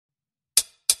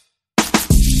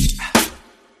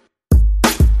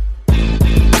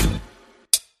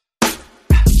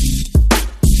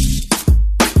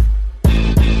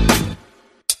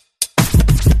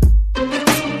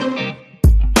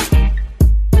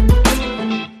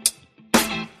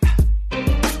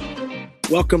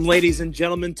Welcome, ladies and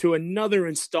gentlemen, to another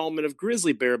installment of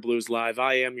Grizzly Bear Blues Live.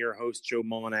 I am your host, Joe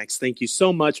Mullinax. Thank you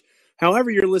so much. However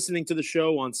you're listening to the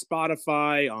show on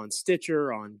Spotify, on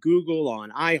Stitcher, on Google,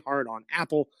 on iHeart, on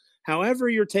Apple, however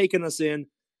you're taking us in,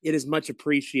 it is much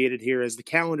appreciated here as the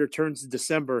calendar turns to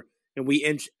December and we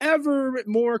inch ever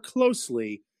more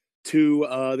closely to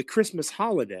the Christmas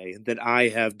holiday that I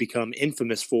have become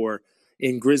infamous for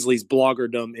in Grizzlies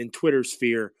bloggerdom and Twitter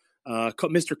sphere.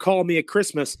 Mr. Call Me at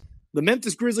Christmas. The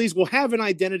Memphis Grizzlies will have an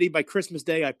identity by Christmas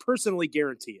Day. I personally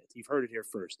guarantee it. You've heard it here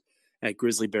first at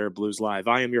Grizzly Bear Blues Live.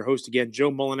 I am your host again, Joe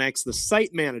Mullinax, the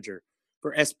site manager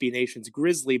for SB Nation's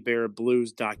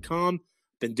GrizzlyBearBlues.com.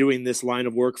 Been doing this line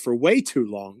of work for way too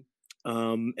long.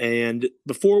 And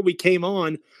before we came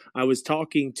on, I was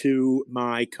talking to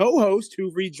my co-host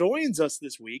who rejoins us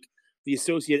this week, the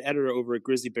associate editor over at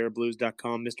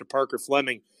GrizzlyBearBlues.com, Mr. Parker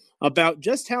Fleming, about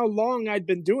just how long I'd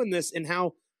been doing this and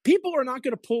how people are not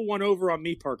going to pull one over on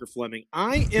me, Parker Fleming.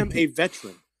 I am a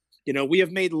veteran. You know, we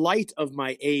have made light of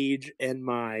my age and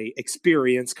my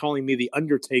experience, calling me the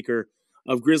Undertaker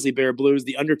of Grizzly Bear Blues,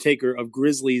 the Undertaker of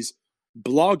Grizzlies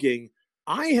blogging.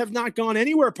 I have not gone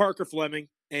anywhere, Parker Fleming,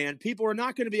 and people are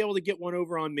not going to be able to get one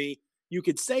over on me. You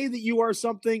could say that you are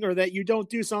something or that you don't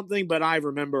do something, but I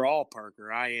remember all,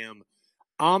 Parker. I am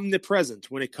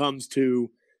omnipresent when it comes to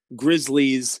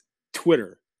Grizzlies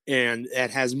Twitter. And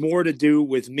that has more to do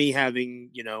with me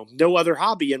having, no other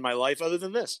hobby in my life other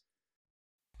than this.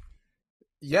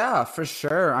 Yeah, for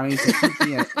sure. I mean, to keep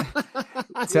I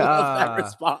love that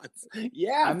response.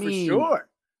 Yeah, for sure.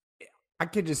 I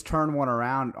could just turn one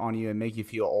around on you and make you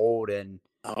feel old and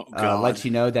let you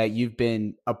know that you've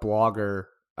been a blogger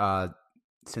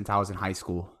since I was in high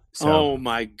school. So, oh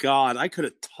my God, I could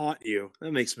have taught you.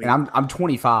 That makes me. And I'm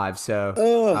 25,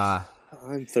 so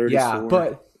I'm 34. Yeah,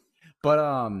 but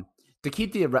to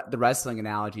keep the wrestling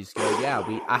analogies going,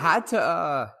 I had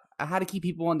to keep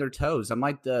people on their toes. I'm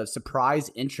like the surprise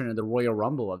entrant of the Royal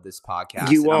Rumble of this podcast.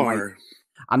 You are.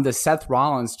 I'm the Seth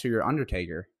Rollins to your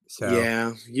Undertaker. So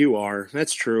yeah, you are.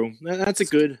 That's true. That's a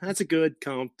good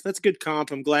comp. That's a good comp.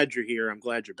 I'm glad you're here. I'm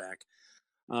glad you're back.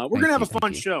 We're gonna have a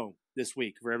fun show this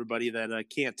week for everybody that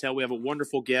can't tell. We have a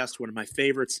wonderful guest, one of my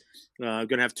favorites. I'm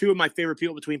gonna have two of my favorite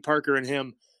people between Parker and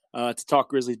him to talk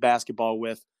Grizzlies basketball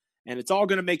with. And it's all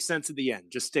going to make sense at the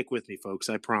end. Just stick with me, folks.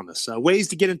 I promise. Ways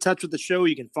to get in touch with the show.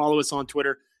 You can follow us on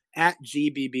Twitter at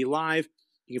GBB Live.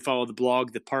 You can follow the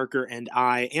blog that Parker and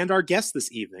I and our guests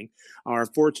this evening are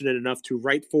fortunate enough to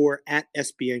write for at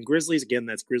SBN Grizzlies. Again,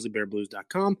 that's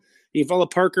GrizzlyBearBlues.com. You can follow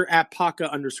Parker at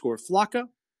Paca_Flocka.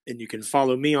 And you can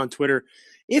follow me on Twitter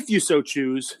if you so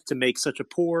choose to make such a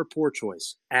poor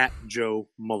choice at Joe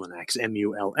Mullinax,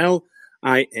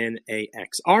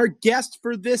 MULLINAX. Our guest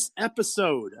for this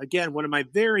episode, again, one of my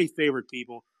very favorite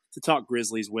people to talk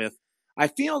Grizzlies with. I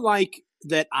feel like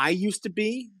that I used to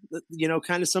be,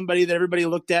 kind of somebody that everybody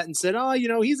looked at and said, oh,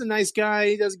 he's a nice guy.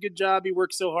 He does a good job. He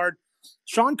works so hard.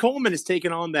 Sean Coleman has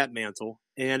taken on that mantle,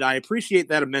 and I appreciate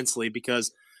that immensely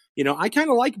because, I kind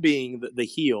of like being the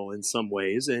heel in some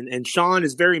ways, and Sean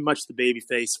is very much the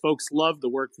babyface. Folks love the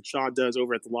work that Sean does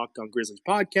over at the Locked On Grizzlies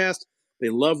podcast. They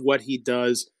love what he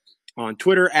does on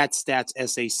Twitter at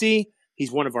StatsSAC.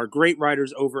 He's one of our great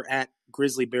writers over at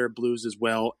Grizzly Bear Blues as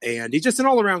well. And he's just an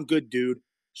all-around good dude.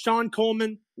 Sean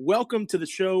Coleman, welcome to the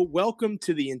show. Welcome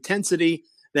to the intensity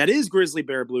that is Grizzly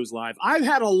Bear Blues Live. I've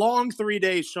had a long 3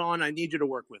 days, Sean. I need you to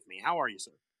work with me. How are you,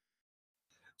 sir?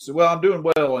 So, well, I'm doing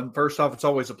well. And first off, it's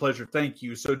always a pleasure. Thank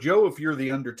you. So, Joe, if you're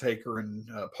the Undertaker and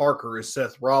Parker is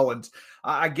Seth Rollins,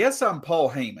 I guess I'm Paul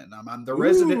Heyman. I'm the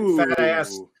resident fat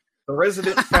ass. The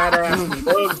resident fat ass who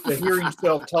loves to hear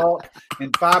himself talk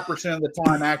and 5% of the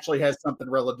time actually has something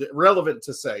relevant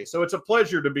to say. So it's a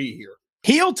pleasure to be here.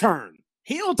 Heel turn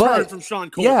from Sean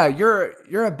Coleman. Yeah,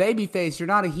 you're a baby face. You're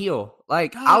not a heel.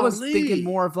 Like, golly. I was thinking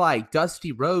more of like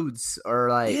Dusty Rhodes or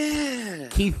like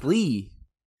Keith Lee.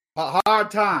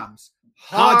 Hard times.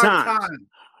 Hard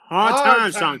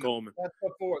times, Sean Coleman.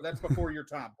 That's before your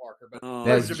time, Parker. But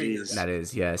that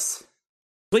is, yes.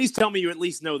 Please tell me you at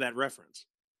least know that reference.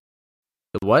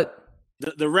 The what?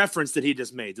 The reference that he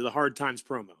just made to the Hard Times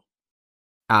promo.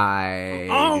 I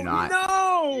do not.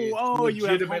 No! It's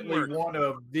legitimately one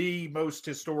of the most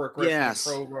historic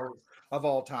wrestling promos of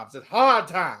all times. It's Hard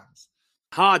Times.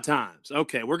 Hard Times.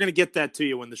 Okay, we're going to get that to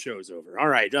you when the show's over. All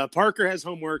right, Parker has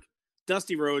homework.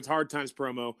 Dusty Rhodes, Hard Times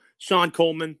promo. Sean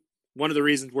Coleman, one of the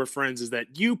reasons we're friends is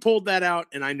that you pulled that out,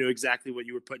 and I knew exactly what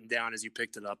you were putting down as you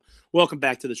picked it up. Welcome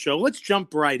back to the show. Let's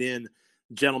jump right in,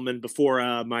 gentlemen,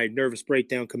 before my nervous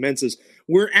breakdown commences.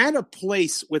 We're at a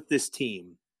place with this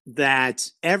team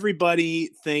that everybody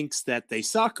thinks that they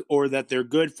suck or that they're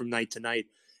good from night to night.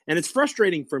 And it's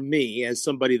frustrating for me as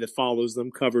somebody that follows them,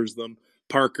 covers them.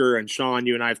 Parker and Sean,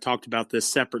 you and I have talked about this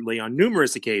separately on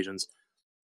numerous occasions.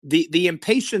 The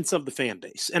impatience of the fan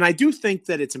base. And I do think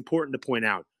that it's important to point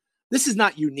out, this is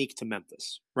not unique to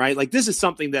Memphis, right? Like, this is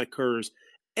something that occurs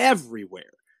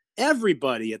everywhere.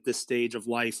 Everybody at this stage of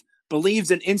life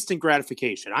believes in instant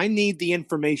gratification. I need the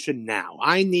information now.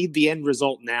 I need the end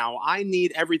result now. I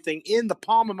need everything in the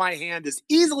palm of my hand as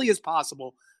easily as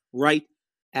possible right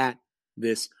at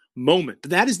this moment.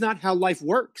 But that is not how life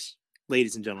works,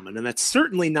 ladies and gentlemen. And that's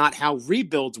certainly not how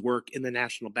rebuilds work in the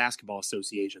National Basketball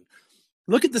Association.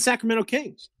 Look at the Sacramento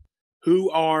Kings, who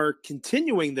are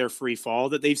continuing their free fall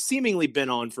that they've seemingly been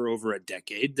on for over a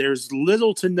decade. There's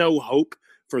little to no hope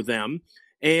for them.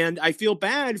 And I feel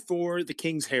bad for the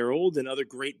Kings Herald and other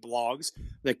great blogs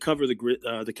that cover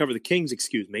the Kings,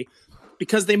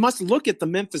 because they must look at the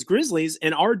Memphis Grizzlies,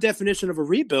 and our definition of a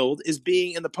rebuild is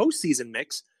being in the postseason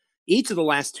mix each of the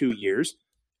last 2 years.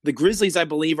 The Grizzlies, I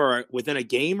believe, are within a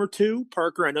game or two.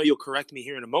 Parker, I know you'll correct me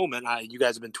here in a moment. You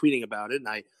guys have been tweeting about it,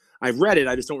 and I've read it.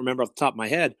 I just don't remember off the top of my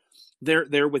head.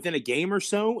 They're within a game or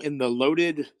so in the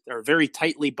loaded or very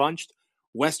tightly bunched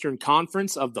Western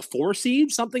Conference of the 4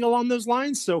 seed, something along those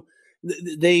lines. So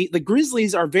the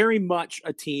Grizzlies are very much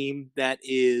a team that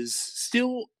is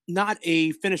still not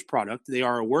a finished product. They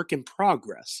are a work in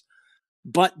progress,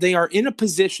 but they are in a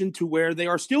position to where they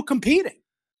are still competing.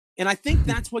 And I think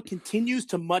that's what continues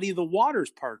to muddy the waters,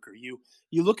 Parker. You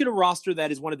look at a roster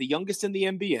that is one of the youngest in the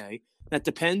NBA, that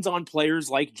depends on players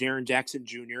like Jaren Jackson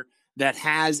Jr., that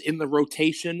has in the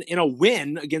rotation in a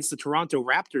win against the Toronto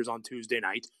Raptors on Tuesday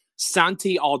night,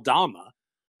 Santi Aldama,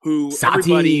 who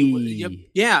Santi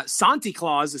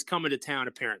Claus is coming to town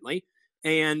apparently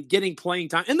and getting playing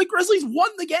time. And the Grizzlies won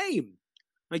the game.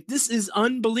 Like, this is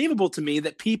unbelievable to me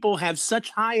that people have such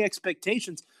high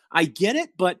expectations. I get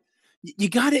it, but you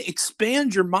got to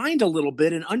expand your mind a little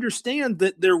bit and understand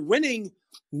that they're winning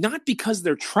not because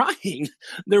they're trying.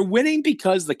 They're winning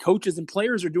because the coaches and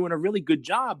players are doing a really good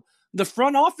job. The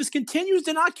front office continues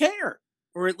to not care,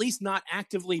 or at least not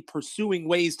actively pursuing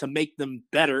ways to make them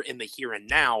better in the here and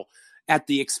now at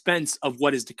the expense of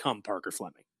what is to come, Parker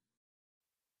Fleming.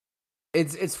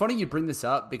 It's funny you bring this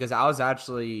up, because I was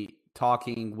actually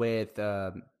talking with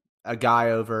a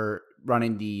guy over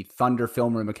running the Thunder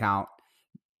Film Room account,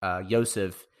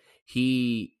 Yosef.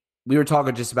 We were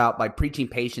talking just about like preaching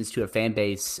patience to a fan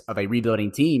base of a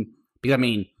rebuilding team, because I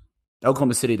mean,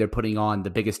 Oklahoma City, they're putting on the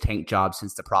biggest tank job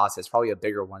since the process, probably a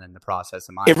bigger one in the process.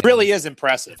 It really is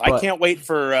impressive. But I can't wait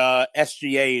for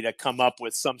SGA to come up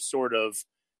with some sort of,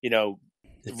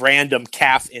 random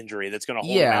calf injury that's going to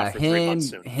hold him out for 3 months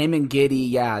soon. Him and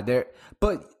Giddey,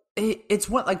 but it's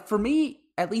what, like, for me,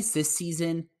 at least this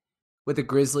season with the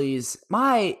Grizzlies,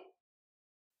 my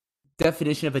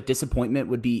definition of a disappointment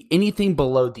would be anything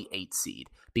below the 8th seed,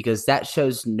 because that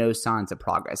shows no signs of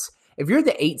progress. If you're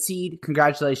the 8th seed,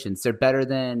 congratulations. They're better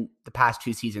than the past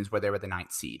 2 seasons where they were the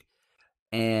 9th seed.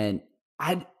 And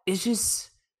it's just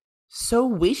so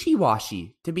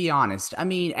wishy-washy, to be honest. I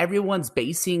mean, everyone's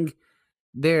basing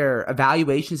their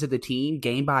evaluations of the team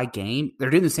game by game. They're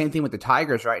doing the same thing with the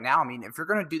Tigers right now. I mean, if you're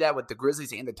going to do that with the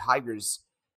Grizzlies and the Tigers,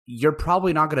 you're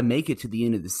probably not going to make it to the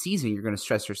end of the season. You're going to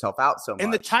stress yourself out so much.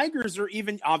 And the Tigers are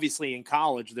even, obviously, in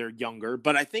college, they're younger.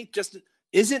 But I think just...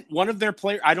 Isn't one of their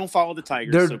players? I don't follow the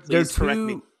Tigers, so please correct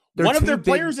me. One of their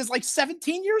players is like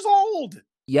 17 years old.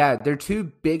 Yeah, their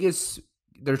two best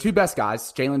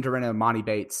guys, Jalen Duren and Emoni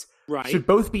Bates, should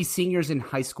both be seniors in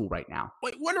high school right now.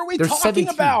 Wait, what are we talking 17.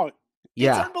 About?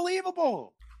 Yeah. It's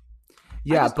unbelievable.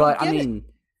 Yeah, but I mean,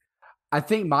 I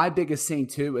think my biggest thing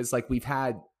too is, like, we've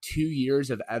had 2 years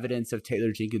of evidence of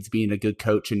Taylor Jenkins being a good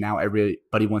coach, and now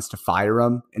everybody wants to fire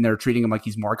him, and they're treating him like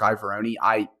he's Mark Ivoroni.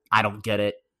 I don't get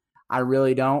it. I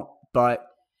really don't, but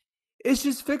it's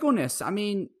just fickleness. I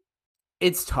mean,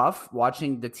 it's tough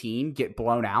watching the team get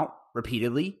blown out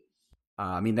repeatedly.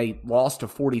 I mean, they lost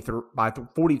by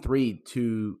 43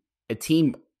 to a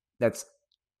team that's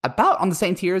about on the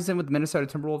same tier as them with the Minnesota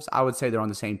Timberwolves. I would say they're on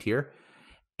the same tier.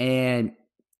 And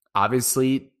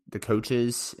obviously, the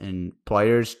coaches and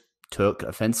players took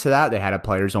offense to that. They had a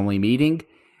players-only meeting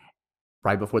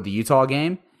right before the Utah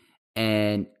game.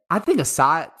 And I think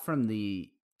aside from the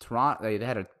Toronto, they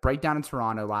had a breakdown in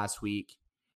Toronto last week,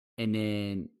 and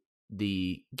then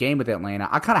the game with Atlanta,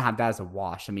 I kind of have that as a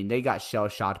wash. I mean, they got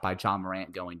shell-shocked by John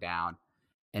Morant going down,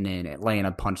 and then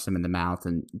Atlanta punched them in the mouth,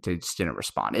 and they just didn't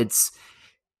respond.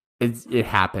 It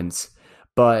happens,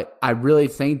 but I really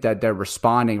think that they're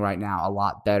responding right now a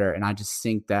lot better, and I just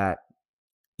think that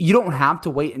you don't have to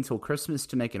wait until Christmas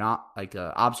to make an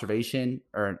observation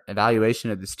or an evaluation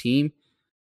of this team.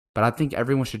 But I think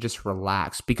everyone should just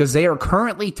relax because they are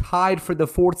currently tied for the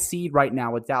 4th seed right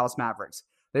now with Dallas Mavericks.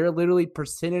 They're literally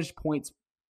percentage points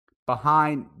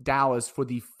behind Dallas for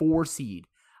the 4 seed.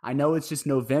 I know it's just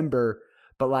November,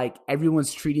 but like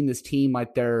everyone's treating this team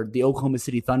like they're the Oklahoma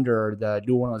City Thunder or the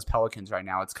New Orleans Pelicans right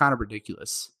now. It's kind of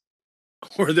ridiculous.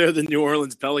 Or they're the New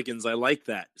Orleans Pelicans. I like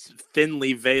that.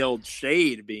 Thinly veiled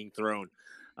shade being thrown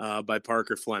by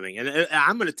Parker Fleming. And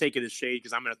I'm going to take it as shade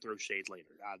because I'm going to throw shade later.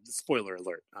 Spoiler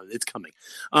alert. It's coming.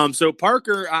 So,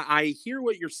 Parker, I hear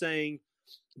what you're saying,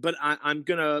 but I'm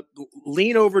going to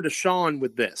lean over to Sean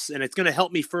with this, and it's going to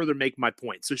help me further make my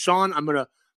point. So, Sean, I'm going to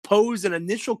pose an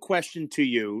initial question to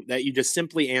you that you just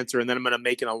simply answer, and then I'm going to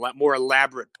make a lot more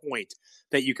elaborate point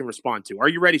that you can respond to. Are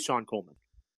you ready, Sean Coleman?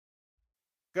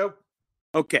 Go.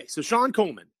 Okay, so Sean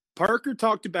Coleman, Parker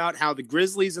talked about how the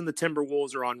Grizzlies and the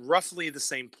Timberwolves are on roughly the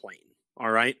same plane,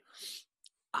 all right?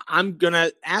 I'm going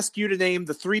to ask you to name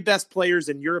the 3 best players,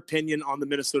 in your opinion, on the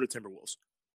Minnesota Timberwolves.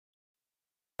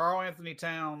 Karl-Anthony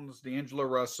Towns, D'Angelo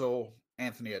Russell,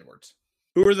 Anthony Edwards.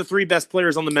 Who are the 3 best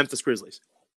players on the Memphis Grizzlies?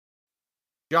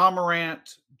 Ja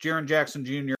Morant, Jaren Jackson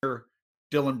Jr.,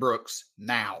 Dillon Brooks,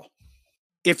 now.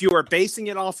 If you are basing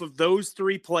it off of those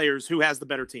 3 players, who has the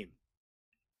better team?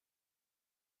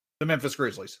 The Memphis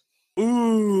Grizzlies.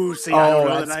 Ooh, see, I don't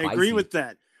know that I agree spicy. with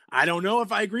that. I don't know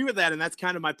if I agree with that, and that's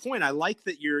kind of my point. I like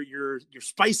that you're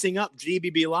spicing up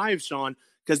GBB Live, Sean,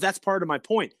 because that's part of my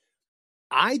point.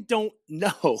 I don't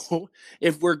know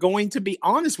if we're going to be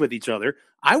honest with each other.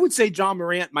 I would say Ja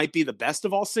Morant might be the best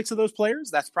of all 6 of those players.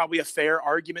 That's probably a fair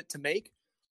argument to make.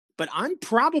 But I'm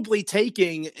probably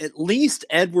taking at least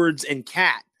Edwards and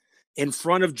Cat in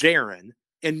front of Jaren,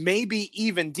 and maybe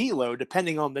even D'Lo,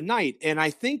 depending on the night. And I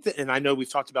think that, and I know we've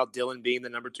talked about Dillon being the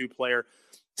number 2 player,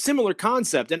 similar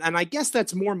concept. And I guess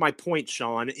that's more my point,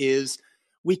 Sean, is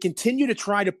we continue to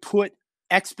try to put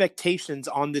expectations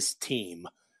on this team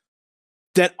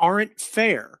that aren't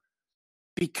fair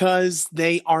because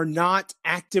they are not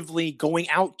actively going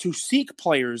out to seek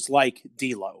players like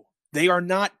D'Lo. They are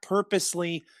not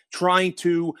purposely trying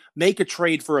to make a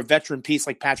trade for a veteran piece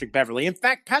like Patrick Beverley. In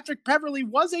fact, Patrick Beverley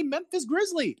was a Memphis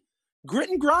Grizzly. Grit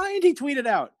and grind, he tweeted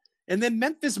out. And then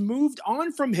Memphis moved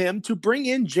on from him to bring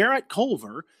in Jarrett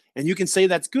Culver. And you can say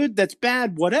that's good, that's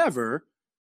bad, whatever.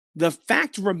 The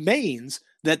fact remains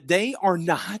that they are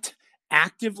not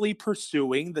actively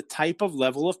pursuing the type of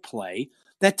level of play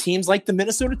that teams like the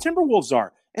Minnesota Timberwolves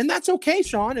are. And that's okay,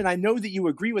 Sean. And I know that you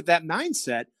agree with that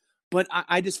mindset. But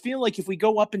I just feel like if we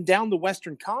go up and down the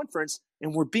Western Conference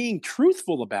and we're being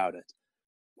truthful about it,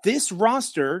 this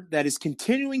roster that is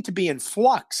continuing to be in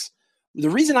flux, the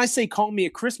reason I say call me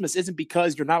at Christmas isn't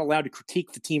because you're not allowed to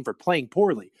critique the team for playing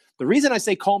poorly. The reason I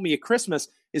say call me at Christmas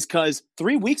is because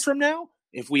 3 weeks from now,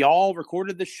 if we all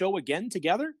recorded this show again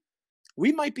together,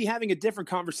 we might be having a different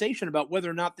conversation about whether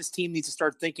or not this team needs to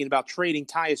start thinking about trading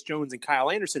Tyus Jones and Kyle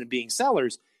Anderson and being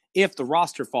sellers if the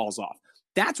roster falls off.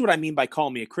 That's what I mean by call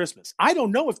me at Christmas. I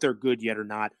don't know if they're good yet or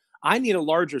not. I need a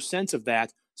larger sense of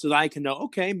that so that I can know,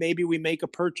 okay, maybe we make a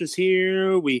purchase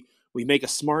here. We make a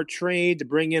smart trade to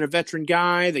bring in a veteran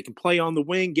guy that can play on the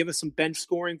wing, give us some bench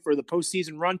scoring for the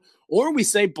postseason run. Or we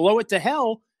say blow it to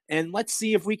hell and let's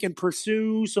see if we can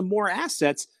pursue some more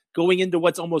assets going into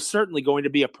what's almost certainly going to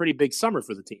be a pretty big summer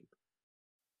for the team.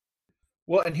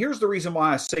 Well, and here's the reason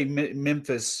why I say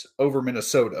Memphis over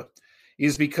Minnesota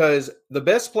is because the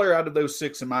best player out of those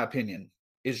 6, in my opinion,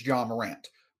 is Ja Morant.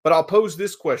 But I'll pose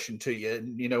this question to you,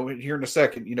 and, here in a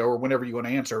second, or whenever you want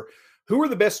to answer. Who are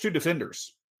the best 2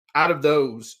 defenders out of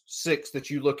those 6 that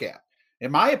you look at?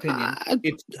 In my opinion,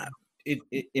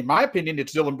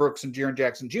 it's Dillon Brooks and Jaren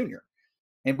Jackson Jr.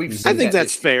 And we've seen I think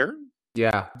that's fair.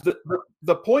 Yeah.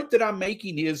 The point that I'm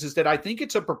making is that I think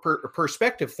it's a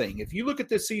perspective thing. If you look at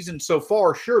this season so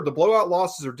far, sure, the blowout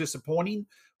losses are disappointing,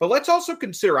 but let's also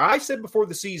consider, I said before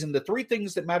the season, the 3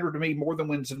 things that matter to me more than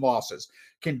wins and losses.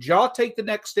 Can Ja take the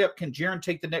next step? Can Jaren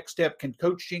take the next step? Can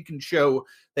Coach Jenkins show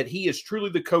that he is truly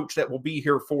the coach that will be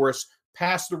here for us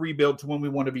past the rebuild to when we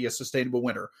want to be a sustainable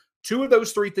winner? 2 of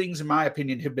those 3 things, in my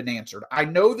opinion, have been answered. I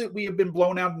know that we have been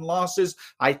blown out in losses.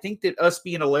 I think that us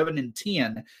being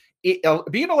 11-10,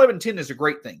 being 11-10 is a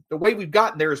great thing. The way we've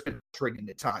gotten there has been frustrating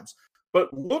at times.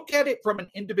 But look at it from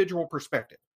an individual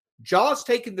perspective. Ja's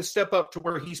taken the step up to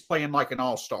where he's playing like an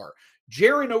all-star.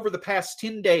 Jaren, over the past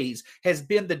 10 days, has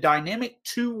been the dynamic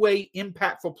two-way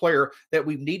impactful player that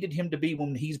we've needed him to be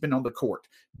when he's been on the court.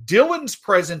 Dylan's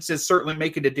presence is certainly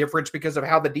making a difference because of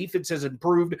how the defense has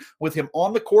improved with him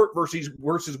on the court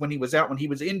versus when he was out, when he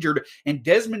was injured. And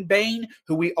Desmond Bane,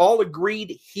 who we all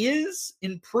agreed his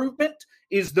improvement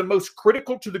is the most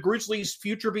critical to the Grizzlies'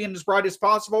 future being as bright as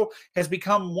possible, has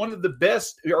become one of the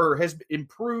best, or has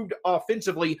improved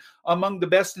offensively among the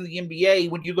best in the NBA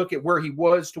when you look at where he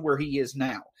was to where he is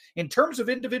now. In terms of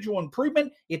individual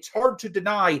improvement, it's hard to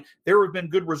deny there have been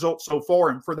good results so far,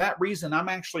 and for that reason, I'm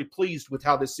actually pleased with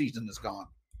how this season has gone.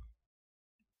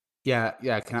 Yeah.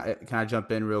 Can I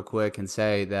jump in real quick and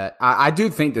say that I do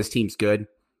think this team's good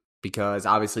because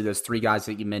obviously there's three guys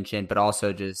that you mentioned, but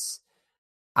also just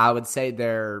I would say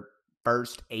their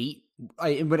first 8.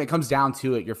 When it comes down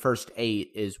to it, your first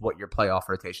 8 is what your playoff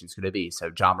rotation is going to be.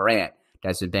 So Ja Morant,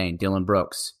 Desmond Bane, Dillon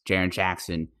Brooks, Jaren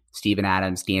Jackson, Steven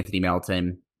Adams, D'Anthony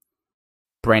Melton,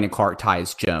 Brandon Clark,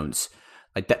 Tyus Jones.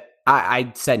 Like that,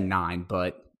 I said 9,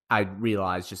 but I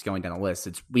realized just going down the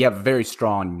list, we have a very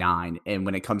strong 9. And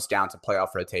when it comes down to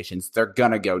playoff rotations, they're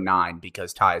going to go 9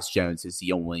 because Tyus Jones is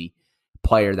the only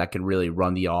player that can really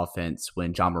run the offense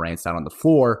when Ja Morant's not on the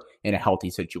floor in a healthy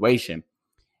situation.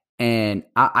 And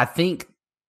I think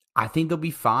they'll be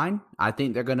fine. I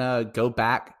think they're going to go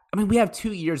back. I mean, we have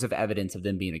 2 years of evidence of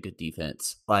them being a good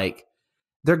defense. Like,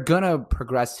 they're going to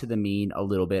progress to the mean a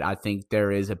little bit. I think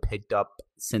there is a picked up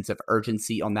sense of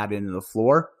urgency on that end of the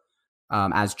floor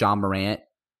as Ja Morant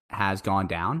has gone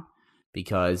down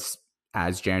because,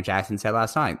 as Jaren Jackson said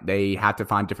last night, they have to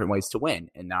find different ways to win,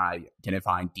 and I didn't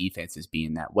find defense as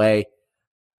being that way.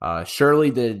 Surely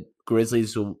the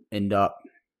Grizzlies will end up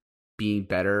being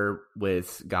better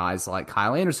with guys like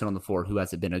Kyle Anderson on the floor, who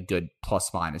hasn't been a good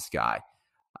plus-minus guy.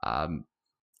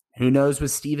 Who knows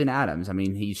with Steven Adams? I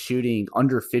mean, he's shooting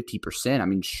under 50%. I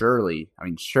mean, surely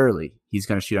he's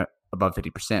going to shoot above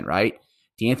 50%, right?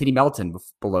 D'Anthony Melton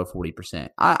below 40%.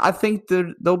 I think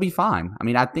they'll be fine. I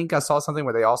mean, I think I saw something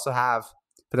where they also have,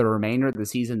 for the remainder of the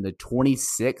season, the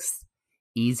 26th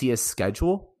easiest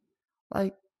schedule.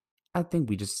 Like, I think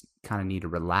we just kind of need to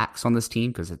relax on this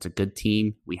team because it's a good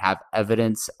team. We have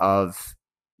evidence of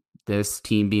this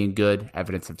team being good,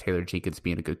 evidence of Taylor Jenkins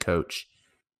being a good coach.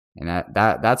 And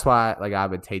that's why I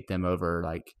would take them over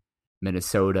like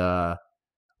Minnesota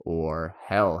or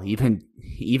hell,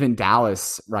 even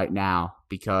Dallas right now,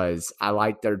 because I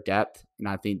like their depth and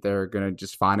I think they're going to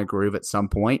just find a groove at some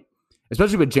point,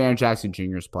 especially with Jaren Jackson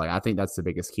Jr.'s play. I think that's the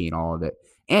biggest key in all of it.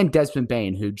 And Desmond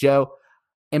Bane, who, Joe,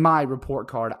 in my report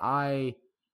card, I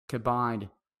combined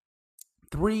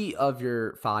 3 of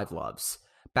your 5 loves: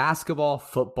 basketball,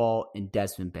 football, and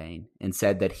Desmond Bane, and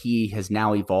said that he has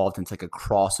now evolved into like a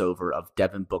crossover of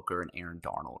Devin Booker and Aaron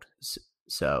Donald.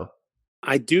 So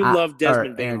I do love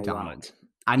Desmond Bane a lot.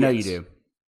 I know you do.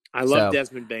 I love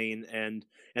Desmond Bane, and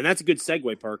that's a good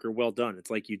segue, Parker. Well done. It's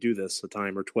like you do this a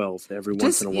time or 12 every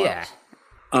once in a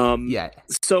while. Yeah.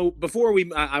 So before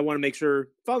I want to make sure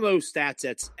follow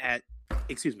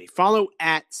follow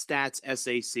at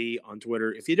StatsSAC on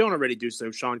Twitter. If you don't already do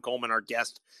so, Sean Coleman, our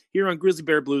guest here on Grizzly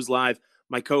Bear Blues Live.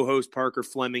 My co-host Parker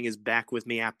Fleming is back with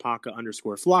me at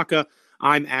Paca_Flocka.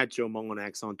 I'm at Joe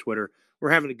Mullinax on Twitter.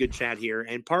 We're having a good chat here.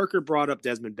 And Parker brought up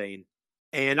Desmond Bane.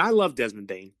 And I love Desmond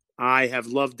Bane. I have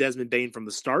loved Desmond Bane from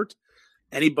the start.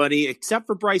 Anybody except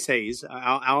for Bryce Hayes.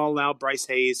 I'll allow Bryce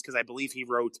Hayes because I believe he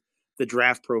wrote the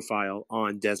draft profile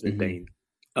on Desmond Bane.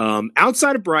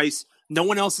 Outside of Bryce, no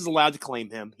one else is allowed to claim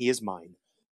him. He is mine.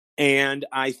 And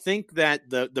I think that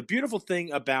the beautiful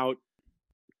thing about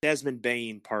Desmond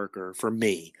Bane, Parker, for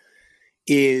me,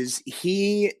 is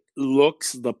he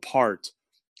looks the part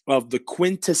of the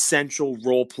quintessential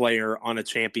role player on a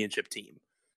championship team.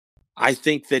 I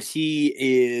think that he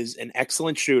is an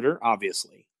excellent shooter,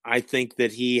 obviously. I think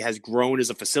that he has grown as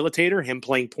a facilitator. Him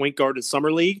playing point guard in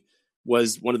Summer League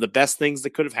was one of the best things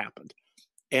that could have happened.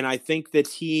 And I think that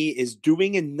he is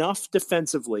doing enough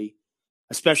defensively,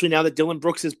 especially now that Dillon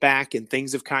Brooks is back and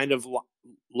things have kind of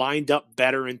lined up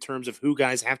better in terms of who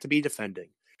guys have to be defending.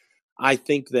 I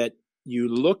think that you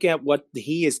look at what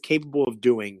he is capable of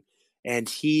doing, and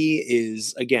he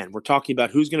is, again, we're talking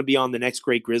about who's going to be on the next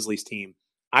great Grizzlies team.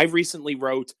 I recently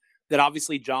wrote that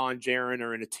obviously John and Jaren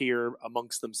are in a tier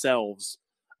amongst themselves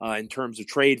in terms of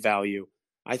trade value.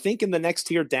 I think in the next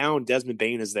tier down, Desmond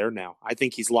Bane is there now. I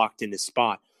think he's locked in his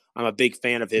spot. I'm a big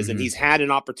fan of his, and he's had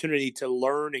an opportunity to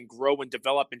learn and grow and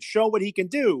develop and show what he can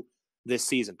do this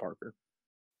season, Parker.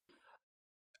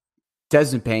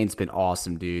 Desmond Bane's been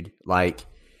awesome, dude. Like,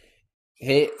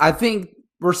 I think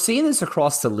we're seeing this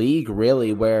across the league,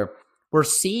 really, where we're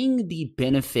seeing the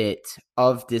benefit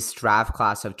of this draft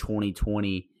class of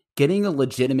 2020 getting a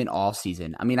legitimate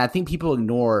offseason. I mean, I think people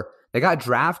ignore they got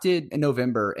drafted in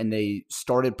November and they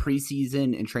started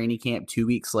preseason and training camp 2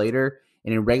 weeks later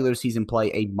and in regular season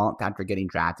play a month after getting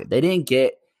drafted. They didn't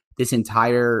get this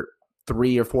entire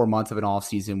 3 or 4 months of an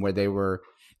offseason where they were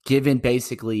given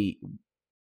basically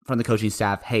from the coaching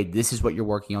staff, hey, this is what you're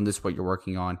working on, this is what you're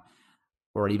working on,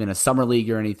 or even a summer league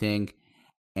or anything.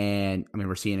 And I mean,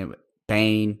 we're seeing it with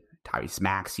Bane, Tyrese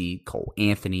Maxey, Cole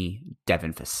Anthony,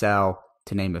 Devin Vassell,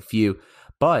 to name a few.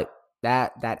 But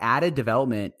that added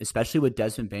development, especially with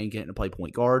Desmond Bane getting to play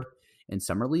point guard in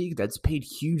summer league, that's paid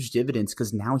huge dividends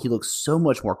because now he looks so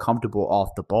much more comfortable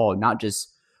off the ball, not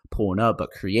just pulling up, but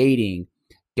creating,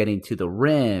 getting to the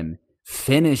rim,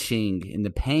 finishing in the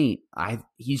paint.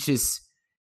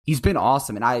 He's been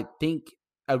awesome. And I think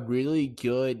a really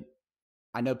good,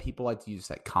 I know people like to use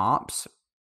like comps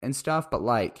and stuff, but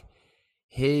like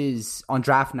on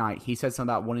draft night, he said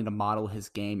something about wanting to model his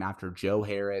game after Joe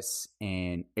Harris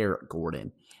and Eric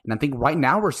Gordon. And I think right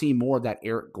now we're seeing more of that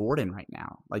Eric Gordon right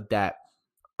now, like that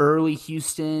early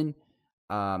Houston,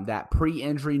 that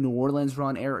pre-injury New Orleans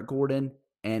run Eric Gordon.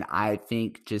 And I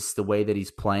think just the way that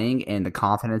he's playing and the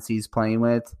confidence he's playing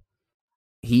with,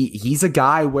 he's a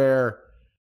guy where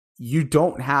you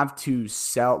don't have to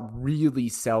really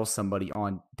sell somebody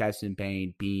on Desmond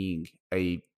Bane being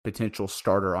a potential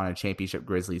starter on a championship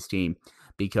Grizzlies team,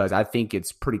 because I think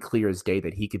it's pretty clear as day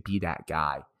that he could be that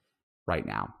guy right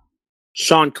now.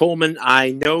 Sean Coleman,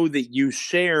 I know that you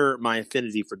share my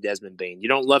affinity for Desmond Bane. You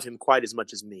don't love him quite as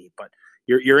much as me, but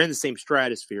you're in the same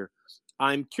stratosphere.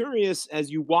 I'm curious,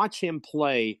 as you watch him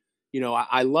play,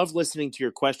 I love listening to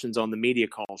your questions on the media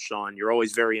call, Sean. You're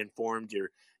always very informed.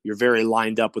 You're very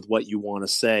lined up with what you want to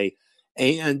say.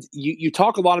 And you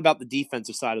talk a lot about the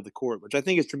defensive side of the court, which I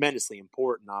think is tremendously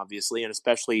important, obviously, and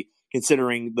especially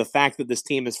considering the fact that this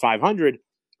team is 500,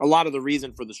 a lot of the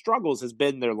reason for the struggles has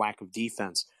been their lack of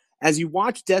defense. As you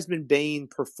watch Desmond Bane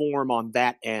perform on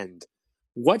that end,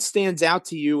 what stands out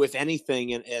to you, if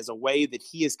anything, as a way that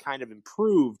he has kind of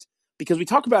improved? Because we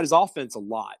talk about his offense a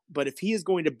lot, but if he is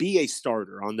going to be a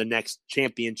starter on the next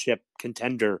championship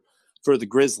contender for the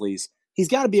Grizzlies, he's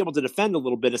got to be able to defend a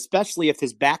little bit, especially if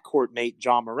his backcourt mate,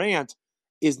 Ja Morant,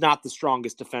 is not the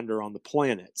strongest defender on the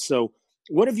planet. So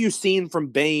what have you seen from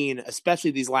Bane,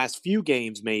 especially these last few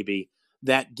games maybe,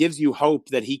 that gives you hope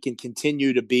that he can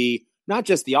continue to be not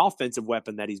just the offensive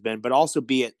weapon that he's been, but also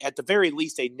be, at the very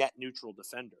least, a net neutral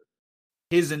defender?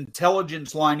 His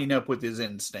intelligence lining up with his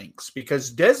instincts,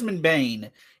 because Desmond Bane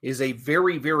is a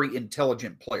very, very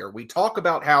intelligent player. We talk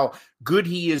about how good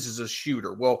he is as a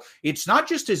shooter. Well, it's not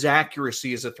just his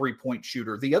accuracy as a three-point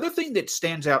shooter. The other thing that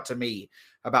stands out to me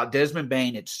about Desmond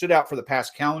Bane, it stood out for the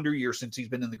past calendar year since he's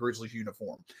been in the Grizzlies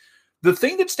uniform. The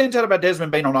thing that stands out about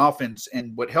Desmond Bane on offense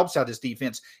and what helps out his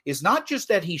defense is not just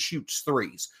that he shoots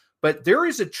threes, but there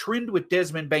is a trend with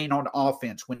Desmond Bane on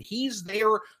offense. When he's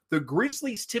there, the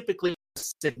Grizzlies typically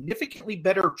significantly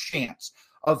better chance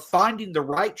of finding the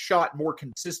right shot more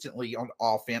consistently on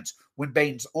offense when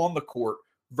Bane's on the court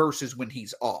versus when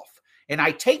he's off. And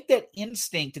I take that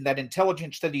instinct and that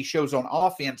intelligence that he shows on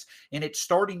offense, and it's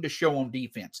starting to show on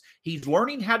defense. He's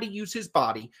learning how to use his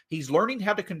body. He's learning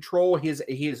how to control his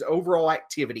overall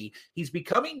activity. He's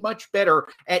becoming much better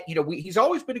at, he's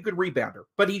always been a good rebounder,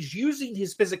 but he's using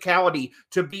his physicality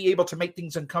to be able to make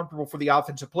things uncomfortable for the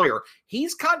offensive player.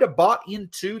 He's kind of bought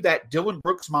into that Dillon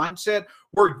Brooks mindset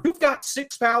where you've got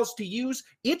 6 fouls to use.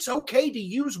 It's okay to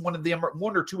use one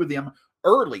or two of them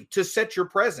early to set your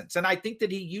presence. And I think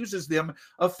that he uses them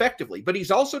effectively. But he's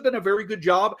also done a very good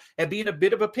job at being a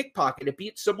bit of a pickpocket, at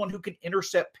being someone who can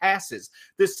intercept passes.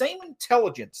 The same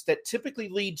intelligence that typically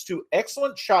leads to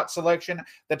excellent shot selection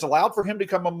that's allowed for him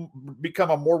to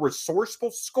become a more resourceful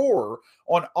scorer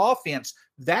on offense.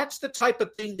 That's the type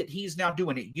of thing that he's now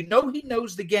doing. He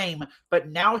knows the game, but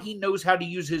now he knows how to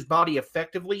use his body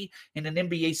effectively in an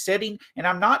NBA setting. And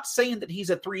I'm not saying that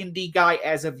he's a 3-and-D guy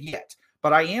as of yet,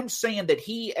 but I am saying that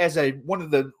he, as one of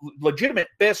the legitimate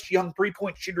best young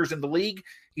three-point shooters in the league,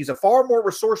 he's a far more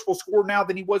resourceful scorer now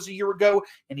than he was a year ago,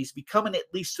 and he's becoming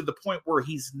at least to the point where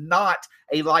he's not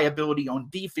a liability on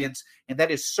defense, and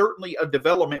that is certainly a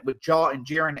development with Ja and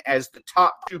Jaren as the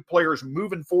top 2 players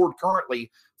moving forward currently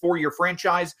for your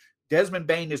franchise. Desmond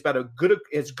Bane is about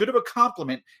as good of a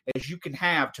compliment as you can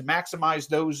have to maximize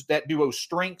that duo's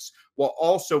strengths while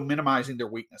also minimizing their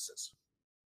weaknesses.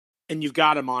 And you've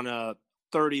got him on a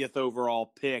 30th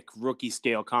overall pick, rookie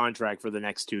scale contract for the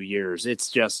next 2 years. It's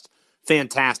just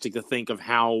fantastic to think of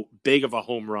how big of a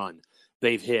home run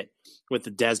they've hit with the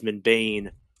Desmond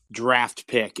Bane draft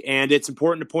pick. And it's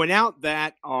important to point out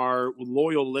that our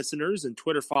loyal listeners and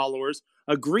Twitter followers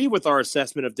agree with our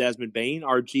assessment of Desmond Bane,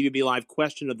 our GBB Live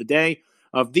question of the day.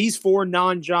 Of these four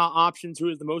non-Ja options, who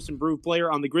is the most improved player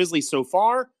on the Grizzlies so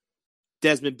far?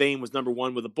 Desmond Bane was number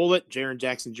one with a bullet. Jaren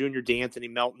Jackson Jr.,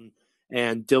 DeAnthony Melton,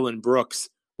 and Dylan Brooks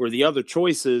were the other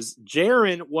choices.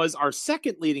 Jaren was our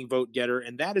second leading vote getter,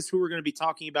 and that is who we're going to be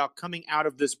talking about coming out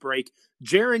of this break.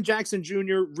 Jaren Jackson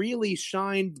Jr. really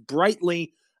shined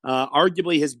brightly,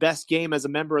 arguably his best game as a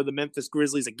member of the Memphis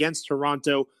Grizzlies against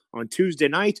Toronto on Tuesday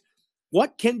night.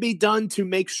 What can be done to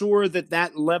make sure that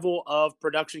that level of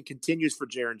production continues for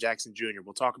Jaren Jackson Jr.?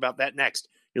 We'll talk about that next.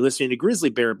 You're listening to Grizzly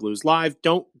Bear Blues Live.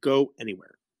 Don't go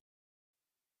anywhere.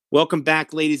 Welcome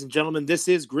back, ladies and gentlemen. This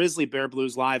is Grizzly Bear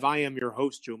Blues Live. I am your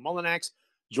host, Joe Mullinax,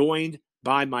 joined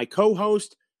by my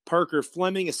co-host, Parker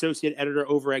Fleming, associate editor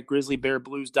over at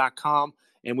grizzlybearblues.com.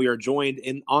 And we are joined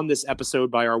on this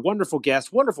episode by our wonderful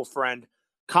guest, wonderful friend,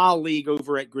 colleague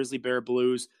over at Grizzly Bear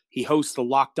Blues. He hosts the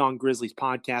Locked On Grizzlies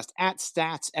podcast at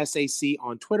StatsSAC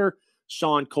on Twitter,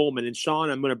 Sean Coleman. And Sean,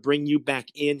 I'm going to bring you back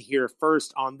in here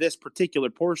first on this particular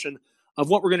portion of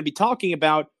what we're going to be talking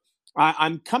about.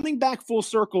 I'm coming back full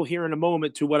circle here in a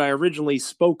moment to what I originally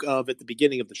spoke of at the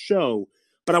beginning of the show,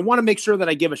 but I want to make sure that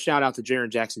I give a shout out to Jaren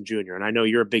Jackson Jr., and I know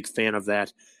you're a big fan of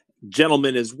that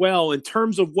gentleman as well, in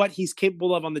terms of what he's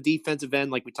capable of on the defensive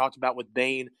end, like we talked about with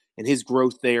Bane and his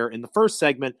growth there in the first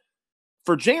segment.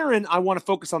 For Jaren, I want to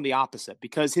focus on the opposite,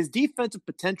 because his defensive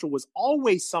potential was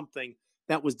always something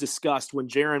that was discussed when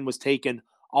Jaren was taken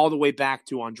all the way back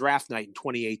to on draft night in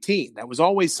 2018. That was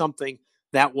always something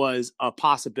that was a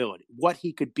possibility, what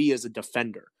he could be as a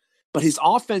defender. But his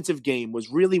offensive game was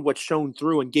really what shone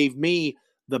through and gave me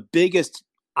the biggest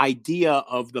idea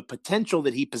of the potential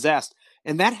that he possessed.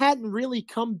 And that hadn't really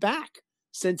come back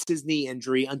since his knee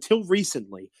injury until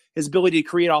recently. His ability to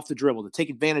create off the dribble, to take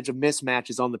advantage of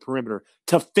mismatches on the perimeter,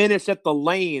 to finish at the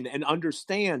lane and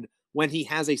understand when he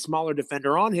has a smaller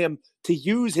defender on him, to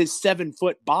use his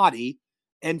 7-foot body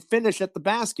and finish at the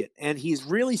basket. And he's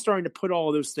really starting to put all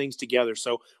of those things together.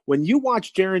 So when you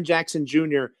watch Jaren Jackson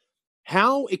Jr.,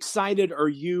 how excited are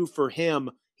you for him?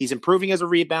 He's improving as a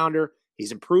rebounder.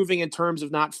 He's improving in terms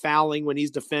of not fouling when he's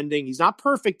defending. He's not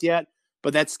perfect yet,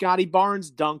 but that Scotty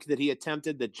Barnes dunk that he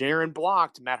attempted that Jaren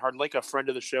blocked, Matt Hardlick, a friend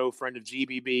of the show, friend of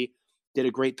GBB, did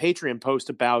a great Patreon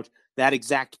post about that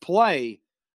exact play.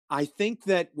 I think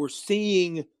that we're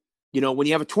seeing, when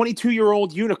you have a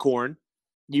 22-year-old unicorn,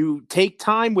 you take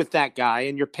time with that guy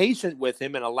and you're patient with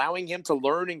him and allowing him to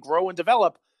learn and grow and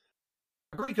develop.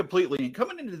 I agree completely. And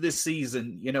coming into this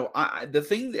season, the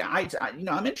thing that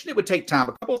I mentioned it would take time.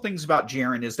 A couple of things about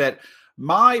Jaren is that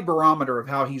my barometer of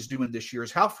how he's doing this year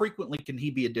is how frequently can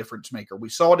he be a difference maker. We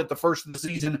saw it at the first of the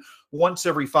season, once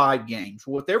every 5 games.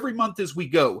 With every month as we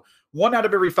go, 1 out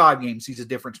of every 5 games, he's a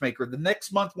difference maker. The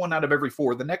next month, 1 out of every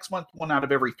 4. The next month, 1 out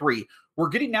of every 3. We're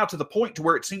getting now to the point to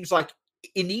where it seems like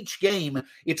in each game,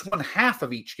 it's 1/2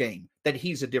 of each game that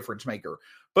he's a difference maker.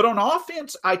 But on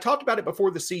offense, I talked about it before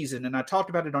the season, and I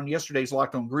talked about it on yesterday's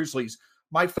Locked On Grizzlies.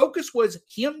 My focus was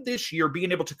him this year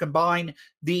being able to combine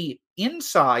the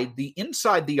inside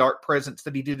the arc presence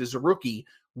that he did as a rookie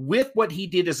with what he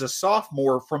did as a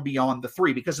sophomore from beyond the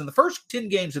 3. Because in the first 10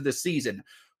 games of this season,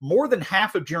 more than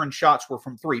half of Jaren's shots were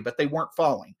from 3, but they weren't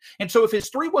falling. And so if his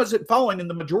 3 wasn't falling and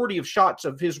the majority of shots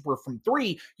of his were from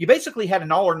 3, you basically had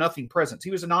an all or nothing presence.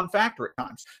 He was a non-factor at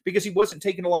times because he wasn't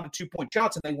taking a lot of 2-point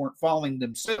shots and they weren't falling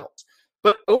themselves.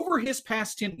 But over his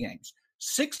past 10 games,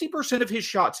 60% of his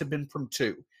shots have been from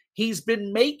 2. He's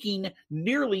been making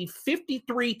nearly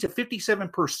 53 to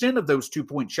 57% of those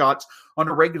 2-point shots on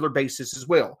a regular basis as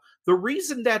well. The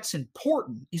reason that's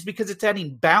important is because it's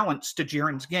adding balance to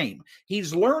Jaren's game.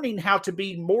 He's learning how to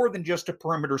be more than just a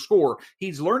perimeter scorer.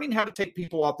 He's learning how to take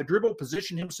people off the dribble,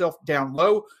 position himself down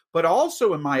low, but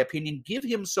also, in my opinion, give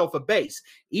himself a base.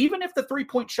 Even if the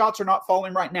 3-point shots are not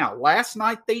falling right now, last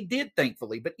night they did,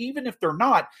 thankfully, but even if they're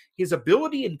not, his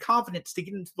ability and confidence to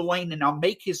get into the lane and now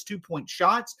make his 2-point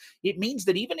shots, it means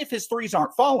that even if his 3s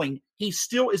aren't falling, he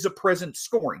still is a presence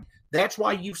scoring. That's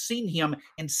why you've seen him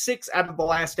in 6 out of the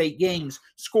last 8 games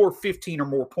score 15 or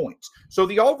more points. So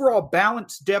the overall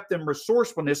balance, depth, and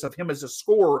resourcefulness of him as a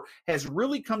scorer has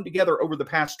really come together over the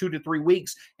past 2 to 3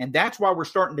 weeks, and that's why we're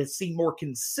starting to see more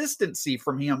consistency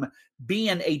from him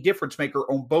being a difference maker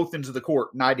on both ends of the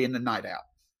court, night in and night out.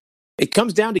 It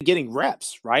comes down to getting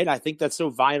reps, right? I think that's so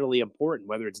vitally important,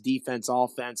 whether it's defense,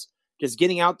 offense, just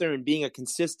getting out there and being a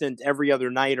consistent every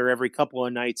other night or every couple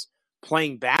of nights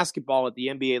playing basketball at the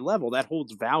NBA level. That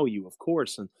holds value, of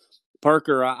course. And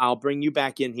Parker, I'll bring you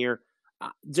back in here.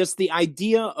 just the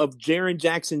idea of Jaren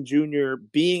Jackson Jr.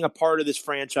 being a part of this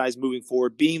franchise moving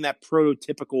forward, being that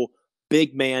prototypical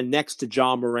big man next to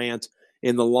Ja Morant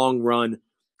in the long run.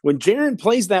 When Jaren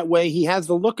plays that way, he has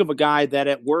the look of a guy that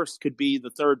at worst could be the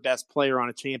third best player on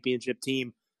a championship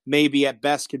team, maybe at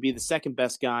best could be the second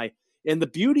best guy. And the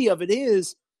beauty of it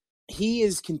is he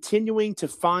is continuing to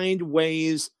find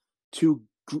ways to,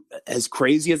 as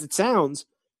crazy as it sounds,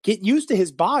 get used to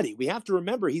his body. We have to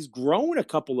remember he's grown a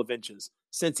couple of inches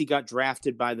since he got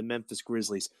drafted by the Memphis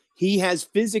Grizzlies. He has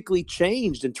physically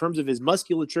changed in terms of his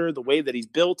musculature, the way that he's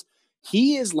built.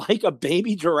 He is like a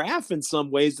baby giraffe in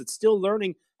some ways that's still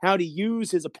learning how to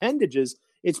use his appendages.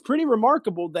 It's pretty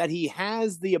remarkable that he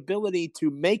has the ability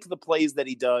to make the plays that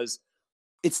he does.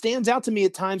 It stands out to me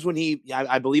at times when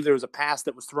I believe there was a pass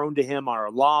that was thrown to him or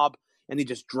a lob, and he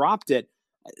just dropped it.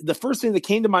 The first thing that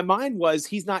came to my mind was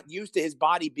he's not used to his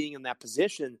body being in that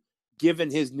position, given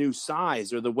his new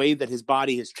size or the way that his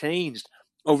body has changed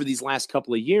over these last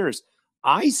couple of years.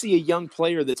 I see a young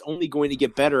player that's only going to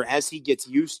get better as he gets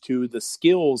used to the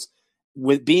skills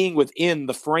with being within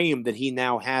the frame that he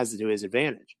now has to his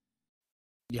advantage.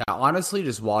 Yeah, honestly,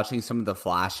 just watching some of the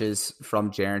flashes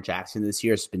from Jaren Jackson this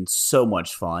year has been so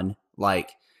much fun.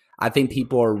 Like, I think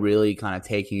people are really kind of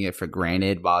taking it for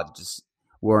granted while just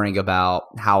worrying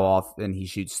about how often he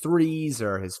shoots threes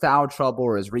or his foul trouble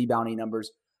or his rebounding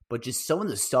numbers. But just some of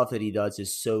the stuff that he does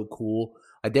is so cool.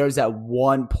 Like, there was that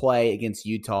one play against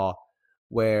Utah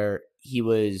where he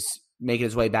was making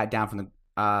his way back down from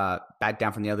the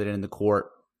other end of the court.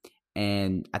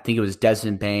 And I think it was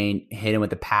Desmond Bane hit him with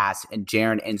the pass, and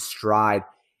Jaren in stride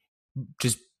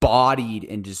just bodied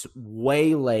and just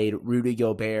waylaid Rudy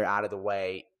Gobert out of the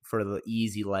way for the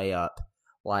easy layup.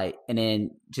 And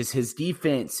then just his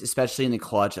defense, especially in the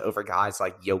clutch over guys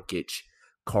like Jokic,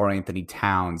 Karl-Anthony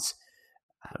Towns,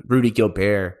 Rudy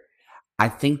Gobert. I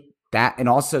think that, and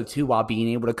also too, while being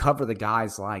able to cover the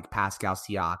guys like Pascal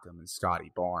Siakam and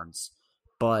Scotty Barnes.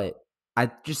 But I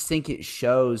just think it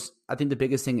shows, I think the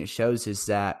biggest thing it shows is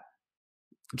that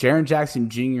Jaren Jackson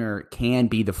Jr. can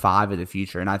be the 5 of the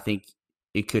future. And I think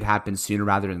it could happen sooner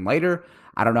rather than later.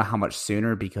 I don't know how much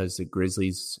sooner because the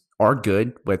Grizzlies are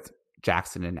good with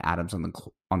Jackson and Adams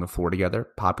on the floor together,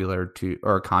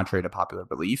 contrary to popular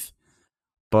belief.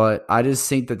 But I just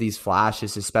think that these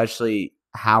flashes, especially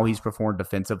how he's performed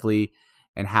defensively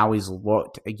and how he's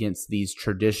looked against these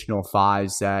traditional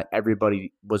 5s that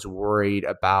everybody was worried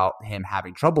about him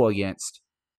having trouble against,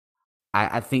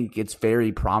 I think it's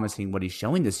very promising what he's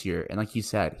showing this year. And like you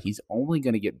said, he's only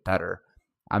going to get better.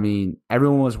 I mean,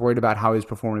 everyone was worried about how he's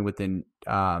performing inside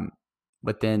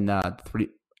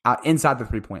the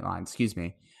 3-point line,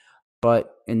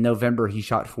 But in November, he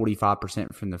shot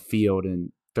 45% from the field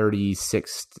and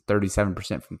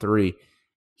 37% from 3.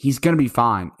 He's going to be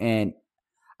fine. And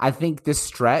I think this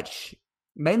stretch,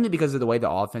 mainly because of the way the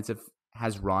offensive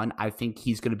has run, I think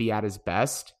he's going to be at his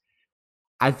best.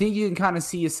 I think you can kind of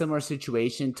see a similar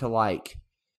situation to like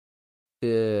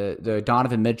the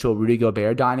Donovan Mitchell, Rudy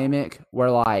Gobert dynamic, where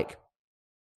like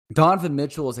Donovan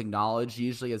Mitchell is acknowledged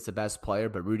usually as the best player,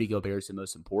 but Rudy Gobert is the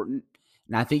most important.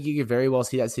 And I think you could very well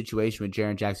see that situation with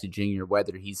Jaren Jackson Jr.,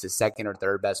 whether he's the second or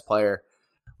third best player,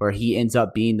 where he ends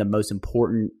up being the most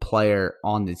important player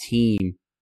on the team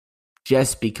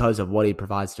just because of what he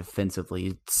provides defensively.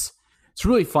 It's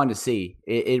really fun to see.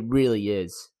 It really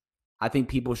is. I think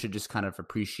people should just kind of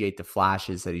appreciate the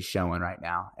flashes that he's showing right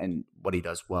now and what he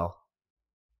does well.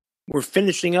 We're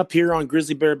finishing up here on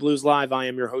Grizzly Bear Blues Live. I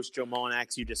am your host, Joe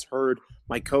Mullinax. You just heard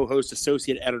my co-host,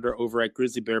 associate editor over at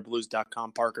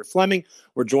grizzlybearblues.com, Parker Fleming.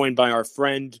 We're joined by our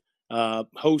friend,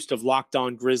 host of Locked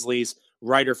On Grizzlies,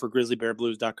 writer for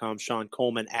grizzlybearblues.com, Sean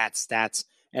Coleman at Stats.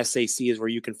 SAC is where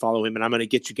you can follow him. And I'm going to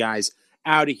get you guys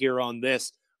out of here on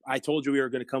this. I told you we were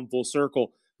going to come full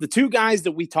circle. The two guys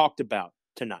that we talked about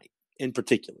tonight in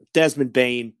particular, Desmond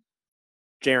Bane,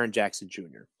 Jaren Jackson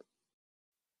Jr.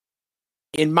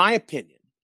 In my opinion,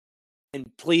 and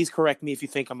please correct me if you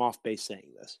think I'm off base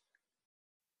saying this,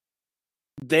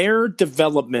 their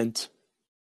development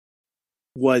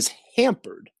was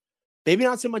hampered, maybe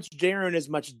not so much Jaren as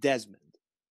much Desmond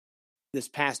this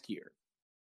past year,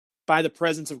 by the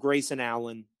presence of Grayson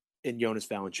Allen and Jonas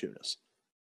Valanciunas.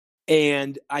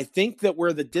 And I think that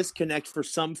where the disconnect for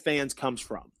some fans comes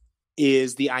from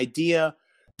is the idea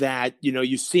that,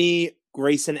 you see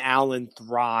Grayson Allen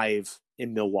thrive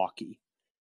in Milwaukee.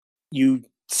 You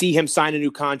see him sign a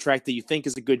new contract that you think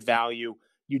is a good value.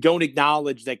 You don't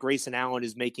acknowledge that Grayson Allen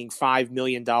is making $5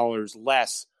 million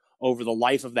less over the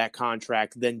life of that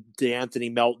contract than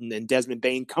DeAnthony Melton and Desmond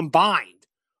Bane combined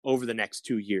over the next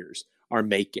 2 years are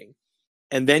making.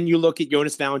 And then you look at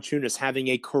Jonas Valanciunas having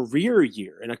a career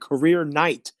year and a career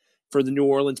night for the New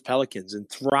Orleans Pelicans and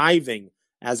thriving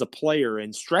as a player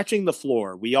and stretching the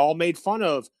floor. We all made fun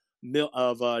of New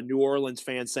Orleans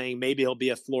fans saying maybe he'll be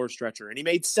a floor stretcher. And he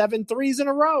made 7 threes in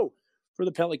a row for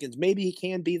the Pelicans. Maybe he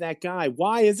can be that guy.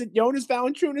 Why isn't Jonas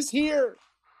Valanciunas here?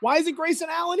 Why isn't Grayson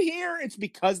Allen here? It's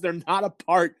because they're not a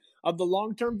part of the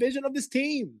long-term vision of this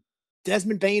team.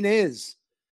 Desmond Bane is.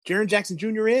 Jaren Jackson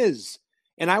Jr. is.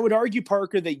 And I would argue,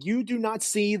 Parker, that you do not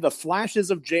see the flashes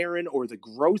of Jaren or the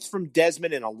growth from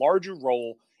Desmond in a larger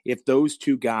role if those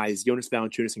two guys, Jonas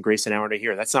Valanciunas and Grayson Allen, are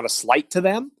here. That's not a slight to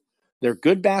them. They're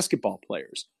good basketball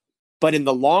players. But in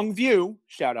the long view,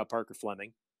 shout out Parker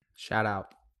Fleming. Shout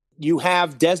out. You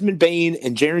have Desmond Bane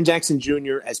and Jaren Jackson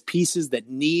Jr. as pieces that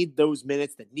need those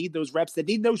minutes, that need those reps, that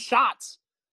need those shots.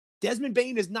 Desmond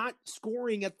Bane is not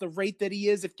scoring at the rate that he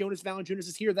is if Jonas Valanciunas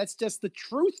is here. That's just the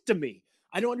truth to me.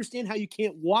 I don't understand how you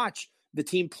can't watch the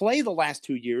team play the last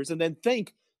 2 years and then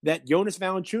think that Jonas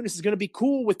Valanciunas is going to be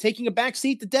cool with taking a back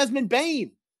seat to Desmond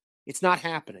Bane. It's not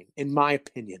happening, in my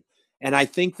opinion. And I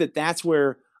think that that's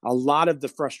where a lot of the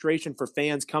frustration for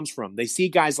fans comes from. They see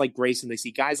guys like Grayson, they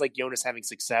see guys like Jonas having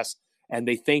success, and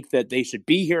they think that they should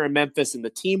be here in Memphis and the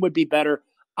team would be better.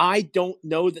 I don't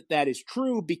know that that is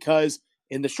true because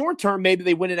in the short term, maybe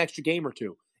they win an extra game or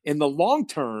two. In the long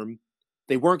term,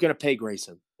 they weren't going to pay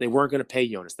Grayson. They weren't going to pay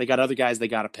Jonas. They got other guys they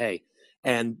got to pay.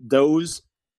 And those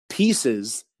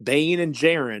pieces, Bane and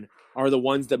Jaren, are the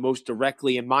ones that most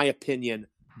directly, in my opinion,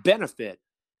 benefit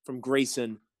from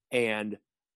Grayson and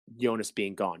Jonas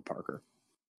being gone, Parker.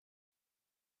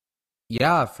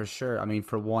 Yeah, for sure. I mean,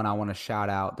 for one, I want to shout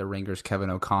out the Ringers' Kevin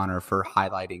O'Connor for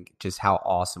highlighting just how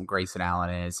awesome Grayson Allen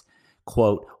is.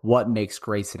 Quote, what makes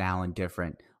Grayson Allen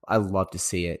different? I love to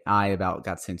see it. I about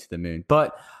got sent to the moon.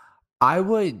 But I'm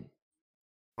going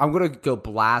to go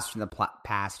blast from the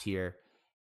past here.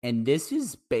 And this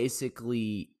is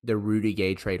basically the Rudy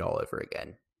Gay trade all over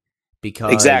again.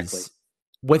 Because exactly.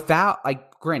 Without,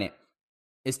 granted,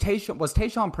 was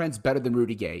Tayshaun Prince better than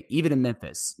Rudy Gay, even in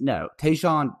Memphis? No.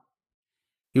 Tayshaun,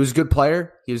 he was a good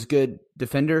player. He was a good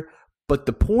defender. But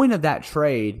the point of that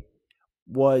trade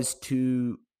was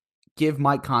to give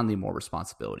Mike Conley more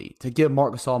responsibility, to give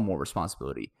Marc Gasol more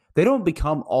responsibility. They don't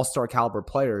become all-star caliber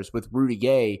players with Rudy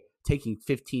Gay taking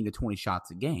 15 to 20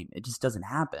 shots a game. It just doesn't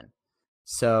happen.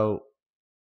 So,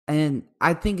 and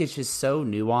I think it's just so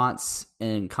nuanced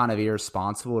and kind of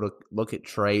irresponsible to look at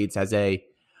trades as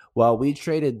we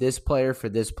traded this player for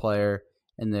this player,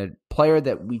 and the player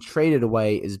that we traded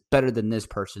away is better than this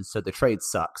person, so the trade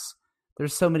sucks.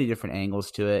 There's so many different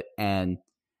angles to it, and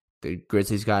the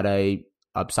Grizzlies got a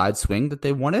upside swing that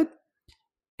they wanted,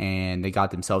 and they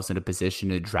got themselves in a position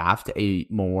to draft a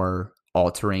more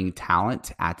altering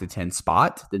talent at the 10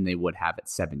 spot than they would have at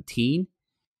 17.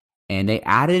 And they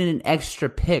added an extra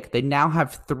pick. They now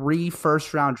have 3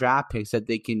 first-round draft picks that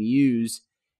they can use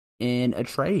in a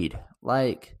trade.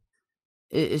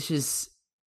 It's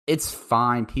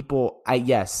fine.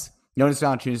 Yes, Jonas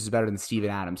Valanciunas is better than Steven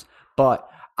Adams, but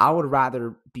I would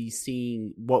rather be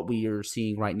seeing what we are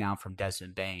seeing right now from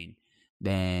Desmond Bane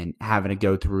than having to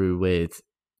go through with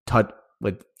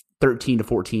 13 to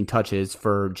 14 touches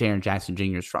for Jaren Jackson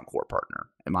Jr.'s front court partner,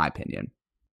 in my opinion.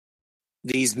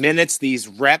 These minutes, these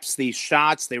reps, these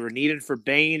shots, they were needed for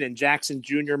Bane and Jackson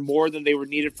Jr. more than they were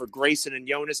needed for Grayson and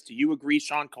Jonas. Do you agree,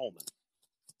 Sean Coleman?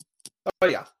 Oh,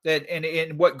 yeah.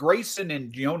 And what Grayson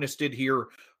and Jonas did here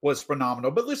was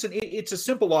phenomenal. But listen, it's a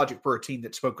simple logic for a team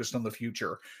that's focused on the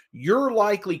future. Your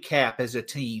likely cap as a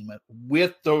team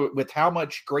with how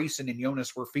much Grayson and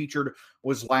Jonas were featured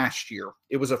was last year.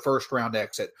 It was a first-round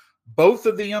exit. Both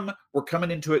of them were coming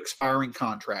into expiring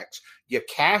contracts. You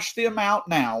cash them out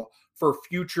now for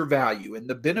future value, and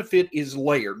the benefit is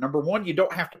layered. Number one, you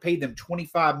don't have to pay them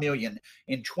 $25 million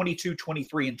in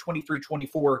 22-23 and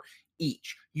 23-24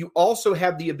 each. You also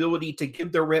have the ability to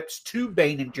give their reps to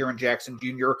Bane and Jaren Jackson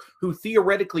Jr., who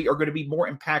theoretically are going to be more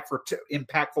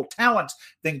impactful talents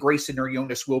than Grayson or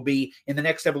Jonas will be in the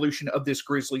next evolution of this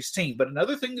Grizzlies team. But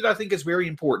another thing that I think is very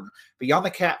important, beyond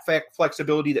the cap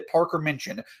flexibility that Parker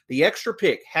mentioned, the extra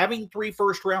pick, having 3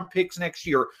 first-round picks next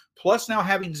year, plus now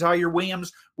having Zaire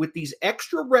Williams, with these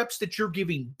extra reps that you're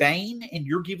giving Bane and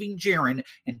you're giving Jaren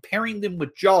and pairing them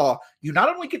with Ja, you not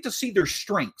only get to see their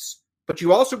strengths, but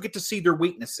you also get to see their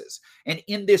weaknesses. And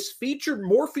in this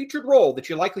more featured role that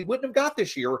you likely wouldn't have got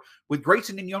this year with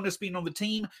Grayson and Jonas being on the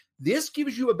team, this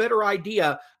gives you a better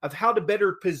idea of how to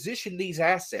better position these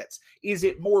assets. Is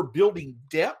it more building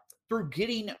depth through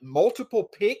getting multiple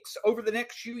picks over the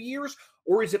next few years,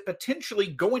 or is it potentially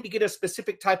going to get a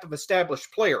specific type of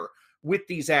established player? with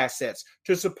these assets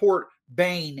to support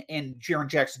Bane and Jaren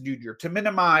Jackson Jr., to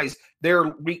minimize their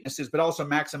weaknesses, but also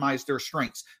maximize their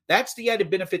strengths. That's the added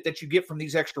benefit that you get from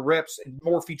these extra reps and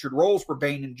more featured roles for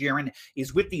Bane and Jaren,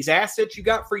 is with these assets you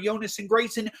got for Jonas and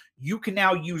Grayson, you can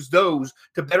now use those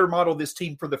to better model this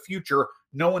team for the future,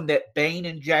 knowing that Bane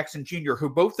and Jackson Jr., who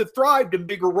both have thrived in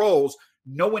bigger roles,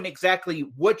 knowing exactly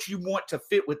what you want to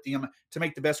fit with them to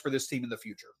make the best for this team in the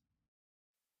future.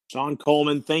 Sean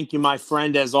Coleman, thank you, my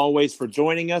friend, as always, for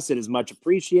joining us. It is much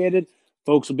appreciated.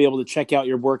 Folks will be able to check out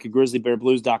your work at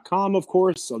grizzlybearblues.com, of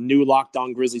course, a new Locked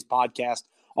On Grizzlies podcast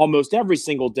almost every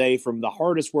single day from the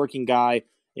hardest working guy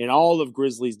in all of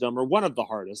Grizzliesdom, or one of the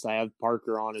hardest. I have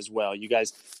Parker on as well. You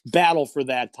guys battle for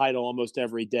that title almost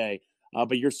every day,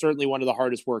 but you're certainly one of the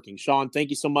hardest working. Sean,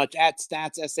 thank you so much. At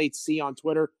StatsSHC on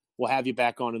Twitter. We'll have you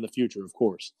back on in the future, of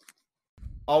course.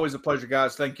 Always a pleasure,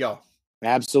 guys. Thank y'all.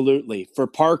 Absolutely. For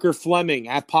Parker Fleming,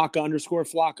 at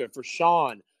Paca_Flocka. For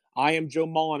Sean, I am Joe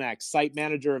Mullinax, site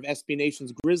manager of SB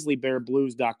Nation's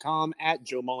GrizzlyBearBlues.com, at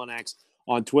Joe Mullinax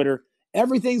on Twitter.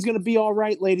 Everything's going to be all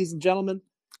right, ladies and gentlemen.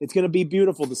 It's going to be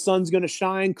beautiful. The sun's going to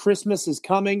shine. Christmas is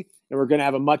coming, and we're going to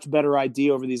have a much better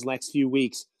idea over these next few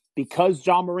weeks, because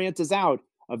Ja Morant is out,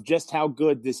 of just how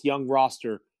good this young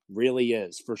roster really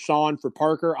is. For Sean, for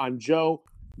Parker, I'm Joe.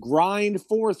 Grind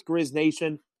forth, Grizz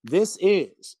Nation. This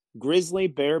is Grizzly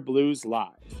Bear Blues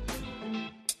Live.